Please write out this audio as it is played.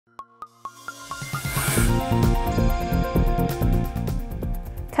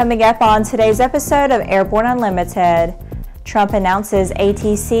Coming up on today's episode of Airborne Unlimited, Trump announces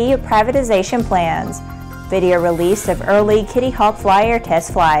ATC privatization plans, video release of early Kitty Hawk Flyer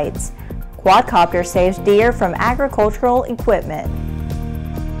test flights, quadcopter saves deer from agricultural equipment.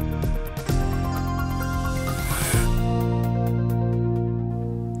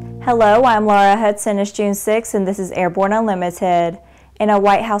 Hello, I'm Laura Hutson. It's June 6th and this is Airborne Unlimited. In a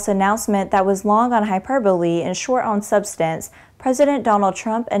White House announcement that was long on hyperbole and short on substance, President Donald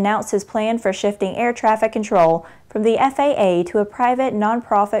Trump announced his plan for shifting air traffic control from the FAA to a private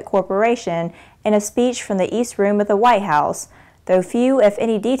nonprofit corporation in a speech from the East Room of the White House, though few, if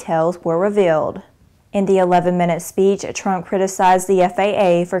any, details were revealed. In the 11-minute speech, Trump criticized the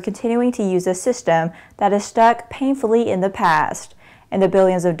FAA for continuing to use a system that is stuck painfully in the past, and the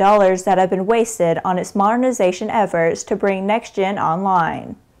billions of dollars that have been wasted on its modernization efforts to bring next-gen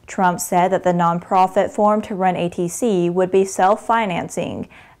online. Trump said that the nonprofit formed to run ATC would be self-financing,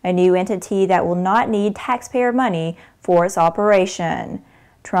 a new entity that will not need taxpayer money for its operation.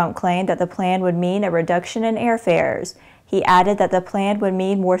 Trump claimed that the plan would mean a reduction in airfares. He added that the plan would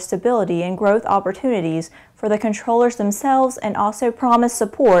mean more stability and growth opportunities for the controllers themselves and also promised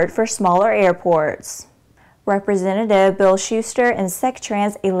support for smaller airports. Representative Bill Schuster and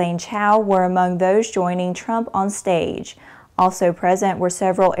Sectrans Elaine Chao were among those joining Trump on stage. Also present were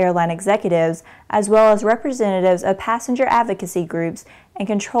several airline executives, as well as representatives of passenger advocacy groups and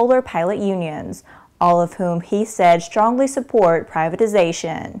controller pilot unions, all of whom he said strongly support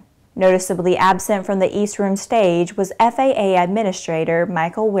privatization. Noticeably absent from the East Room stage was FAA Administrator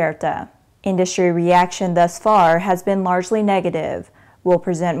Michael Huerta. Industry reaction thus far has been largely negative. We'll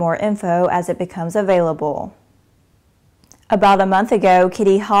present more info as it becomes available. About a month ago,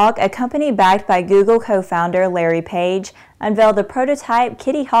 Kitty Hawk, a company backed by Google co-founder Larry Page, unveiled the prototype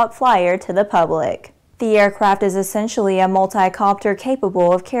Kitty Hawk Flyer to the public. The aircraft is essentially a multi-copter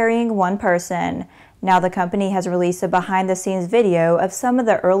capable of carrying one person. Now the company has released a behind-the-scenes video of some of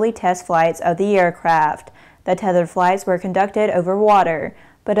the early test flights of the aircraft. The tethered flights were conducted over water,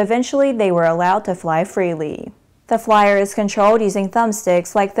 but eventually they were allowed to fly freely. The Flyer is controlled using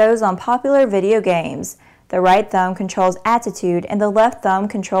thumbsticks like those on popular video games. The right thumb controls attitude and the left thumb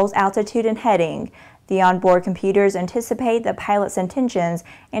controls altitude and heading. The onboard computers anticipate the pilot's intentions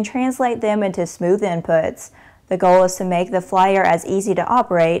and translate them into smooth inputs. The goal is to make the Flyer as easy to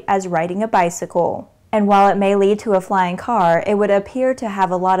operate as riding a bicycle. And while it may lead to a flying car, it would appear to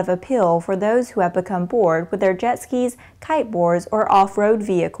have a lot of appeal for those who have become bored with their jet skis, kiteboards, or off-road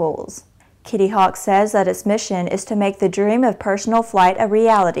vehicles. Kitty Hawk says that its mission is to make the dream of personal flight a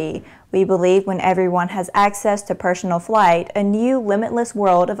reality. We believe when everyone has access to personal flight, a new limitless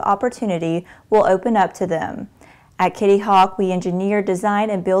world of opportunity will open up to them. At Kitty Hawk, we engineer,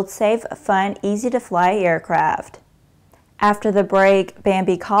 design, and build safe, fun, easy-to-fly aircraft. After the break,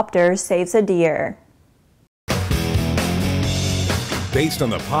 Bambi-Copter saves a deer. Based on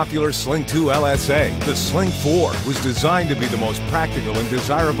the popular Sling 2 LSA, the Sling 4 was designed to be the most practical and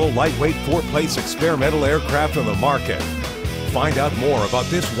desirable lightweight four-place experimental aircraft on the market. Find out more about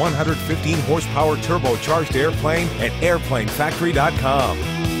this 115 horsepower turbocharged airplane at airplanefactory.com.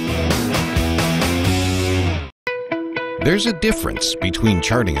 There's a difference between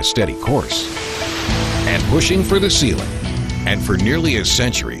charting a steady course and pushing for the ceiling. And for nearly a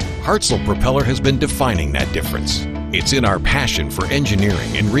century, Hartzell Propeller has been defining that difference. It's in our passion for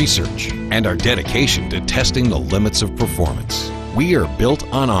engineering and research and our dedication to testing the limits of performance. We are built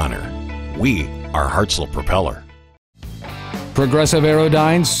on honor. We are Hartzell Propeller. Progressive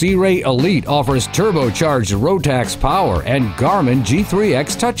Aerodyne's Sea-Ray Elite offers turbocharged Rotax power and Garmin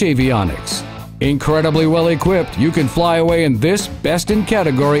G3X touch avionics. Incredibly well equipped, you can fly away in this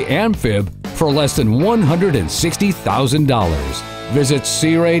best-in-category amphib for less than $160,000. Visit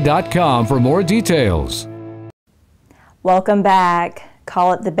searay.com for more details. Welcome back.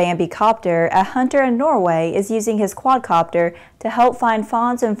 Call it the Bambi-Copter. A hunter in Norway is using his quadcopter to help find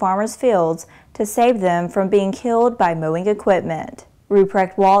fawns in farmers' fields to save them from being killed by mowing equipment.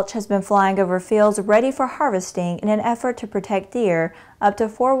 Ruprecht Walsh has been flying over fields ready for harvesting in an effort to protect deer up to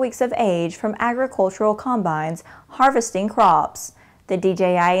 4 weeks of age from agricultural combines harvesting crops. The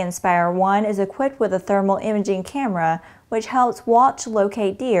DJI Inspire 1 is equipped with a thermal imaging camera which helps Walsh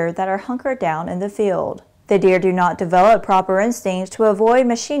locate deer that are hunkered down in the field. The deer do not develop proper instincts to avoid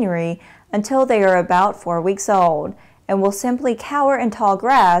machinery until they are about 4 weeks old, and will simply cower in tall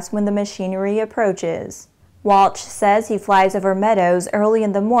grass when the machinery approaches. Walsh says he flies over meadows early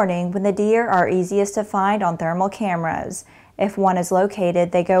in the morning when the deer are easiest to find on thermal cameras. If one is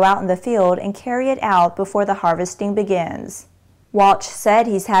located, they go out in the field and carry it out before the harvesting begins. Walsh said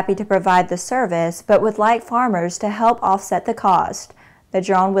he's happy to provide the service, but would like farmers to help offset the cost. The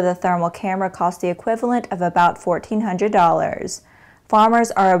drone with a thermal camera costs the equivalent of about $1,400.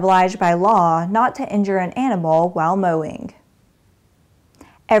 Farmers are obliged by law not to injure an animal while mowing.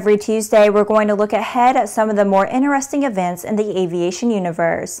 Every Tuesday, we're going to look ahead at some of the more interesting events in the aviation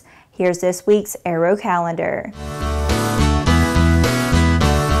universe. Here's this week's Aero Calendar.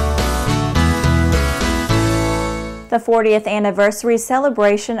 The 40th anniversary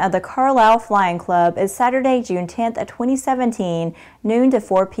celebration of the Carlisle Flying Club is Saturday, June 10th, 2017, noon to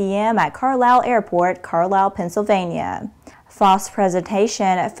 4 p.m. at Carlisle Airport, Carlisle, Pennsylvania. FOSS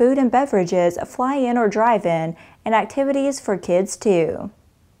presentation, food and beverages, fly-in or drive-in, and activities for kids too.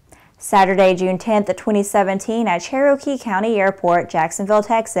 Saturday, June 10th, 2017 at Cherokee County Airport, Jacksonville,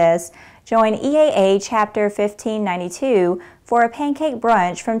 Texas, join EAA Chapter 1592 for a pancake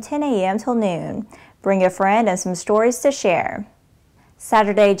brunch from 10 a.m. till noon. Bring a friend and some stories to share.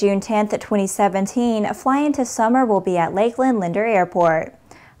 Saturday, June 10th, 2017, Fly Into Summer will be at Lakeland Linder Airport.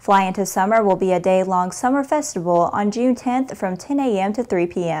 Fly Into Summer will be a day-long summer festival on June 10th from 10 a.m. to 3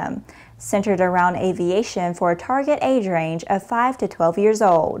 p.m., centered around aviation for a target age range of 5 to 12 years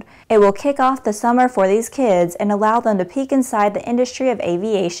old. It will kick off the summer for these kids and allow them to peek inside the industry of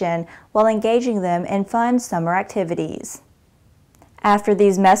aviation while engaging them in fun summer activities. After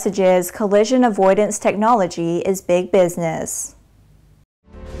these messages, collision avoidance technology is big business.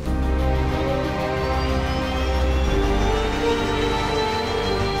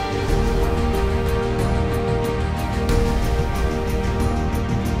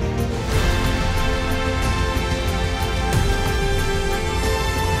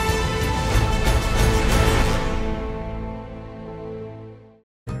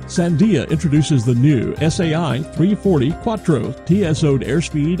 Sandhya introduces the new SAI 340 Quattro TSO'd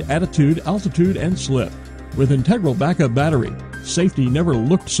airspeed, attitude, altitude, and slip. With integral backup battery, safety never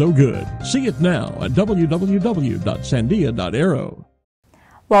looked so good. See it now at www.sandhya.aero.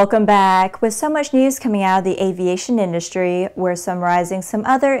 Welcome back. With so much news coming out of the aviation industry, we're summarizing some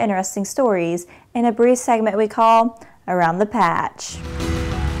other interesting stories in a brief segment we call Around the Patch.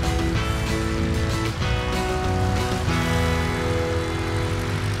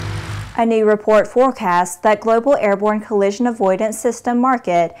 A new report forecasts that global airborne collision avoidance system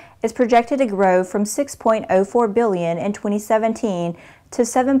market is projected to grow from $6.04 billion in 2017 to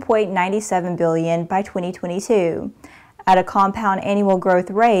 $7.97 billion by 2022, at a compound annual growth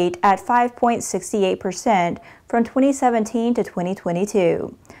rate at 5.68% from 2017 to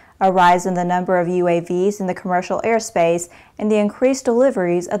 2022. A rise in the number of UAVs in the commercial airspace and the increased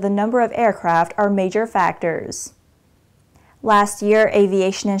deliveries of the number of aircraft are major factors. Last year,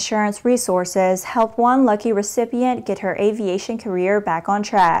 Aviation Insurance Resources helped one lucky recipient get her aviation career back on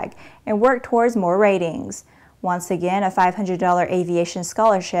track and work towards more ratings. Once again, a $500 aviation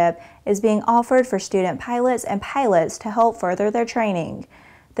scholarship is being offered for student pilots and pilots to help further their training.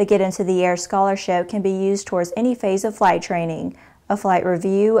 The Get Into the Air scholarship can be used towards any phase of flight training, a flight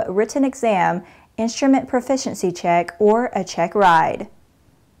review, written exam, instrument proficiency check, or a check ride.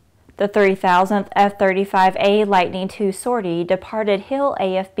 The 3000th F35 Lightning II sortie departed Hill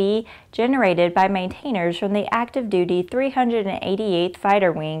AFB generated by maintainers from the active duty 388th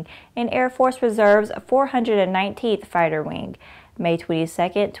Fighter Wing and Air Force Reserve's 419th Fighter Wing, May 22,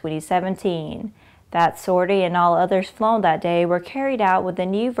 2017. That sortie and all others flown that day were carried out with the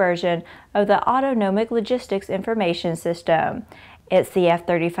new version of the Autonomic Logistics Information System. It's the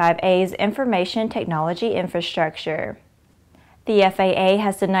F-35A's information technology infrastructure. The FAA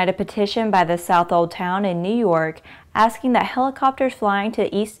has denied a petition by the South Old Town in New York asking that helicopters flying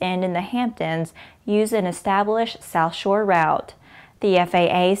to East End in the Hamptons use an established South Shore route. The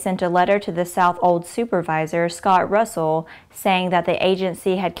FAA sent a letter to the South Old supervisor, Scott Russell, saying that the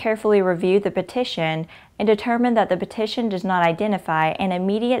agency had carefully reviewed the petition and determined that the petition does not identify an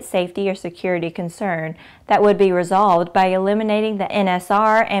immediate safety or security concern that would be resolved by eliminating the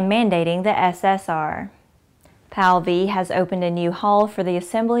NSR and mandating the SSR. PALV has opened a new hall for the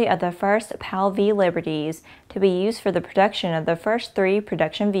assembly of the first PALV Liberties to be used for the production of the first 3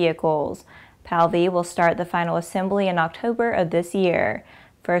 production vehicles. PALV will start the final assembly in October of this year.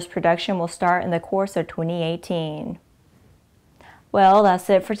 First production will start in the course of 2018. Well, that's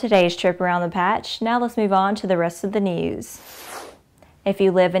it for today's trip around the patch. Now let's move on to the rest of the news. If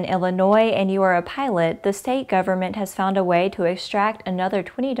you live in Illinois and you are a pilot, the state government has found a way to extract another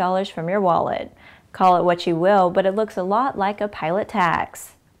 $20 from your wallet. Call it what you will, but it looks a lot like a pilot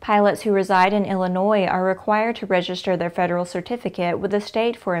tax. Pilots who reside in Illinois are required to register their federal certificate with the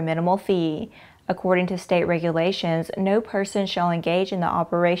state for a minimal fee. According to state regulations, no person shall engage in the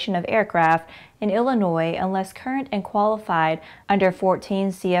operation of aircraft in Illinois unless current and qualified under 14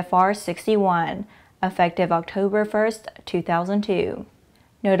 CFR 61, effective October 1, 2002.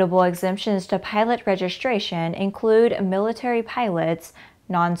 Notable exemptions to pilot registration include military pilots,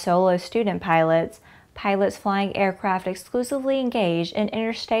 non-solo student pilots, pilots flying aircraft exclusively engaged in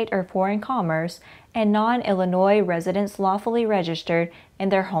interstate or foreign commerce, and non-Illinois residents lawfully registered in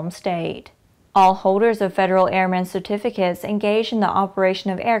their home state. All holders of federal airman certificates engaged in the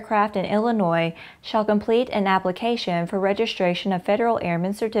operation of aircraft in Illinois shall complete an application for registration of federal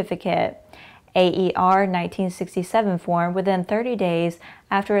airman certificate, AER 1967 form, within 30 days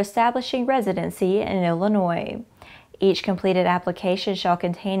after establishing residency in Illinois. Each completed application shall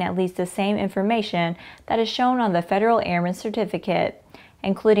contain at least the same information that is shown on the federal airman certificate,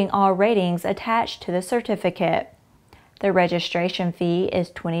 including all ratings attached to the certificate. The registration fee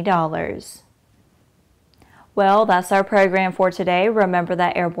is $20. Well, that's our program for today. Remember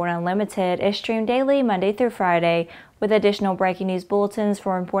that Airborne Unlimited is streamed daily Monday through Friday with additional breaking news bulletins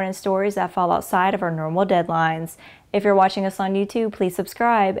for important stories that fall outside of our normal deadlines. If you're watching us on YouTube, please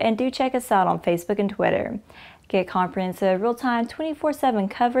subscribe and do check us out on Facebook and Twitter. Get comprehensive, real-time, 24/7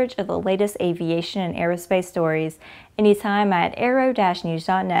 coverage of the latest aviation and aerospace stories anytime at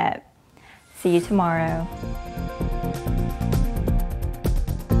aero-news.net. See you tomorrow.